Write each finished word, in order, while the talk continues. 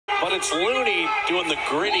but it's Looney doing the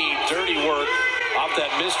gritty, dirty work off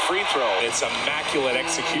that missed free throw. It's immaculate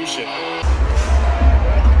execution.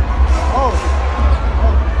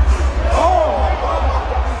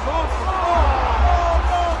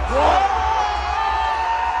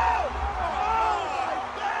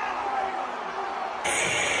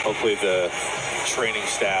 Hopefully the training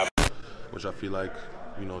staff. Which I feel like,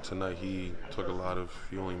 you know, tonight he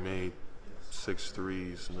only made 6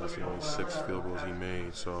 threes, and that's the only 6 field goals he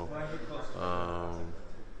made. So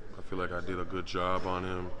I feel like I did a good job on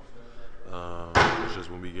him. It's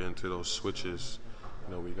just when we get into those switches,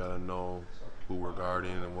 you know, we got to know who we're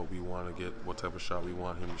guarding and what we want to get, what type of shot we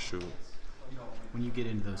want him to shoot. When you get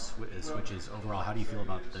into those switches overall, how do you feel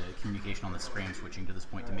about the communication on the screen switching to this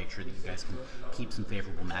point to make sure that you guys can keep some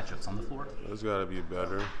favorable matchups on the floor? It's got to be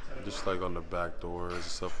better, just like on the back doors and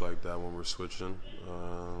stuff like that when we're switching.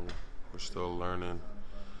 We're still learning,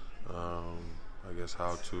 I guess,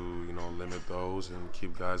 how to, you know, limit those and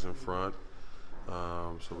keep guys in front.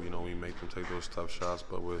 So, you know, we make them take those tough shots,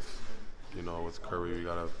 but with, you know, with Curry, we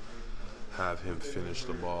got to have him finish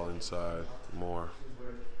the ball inside more.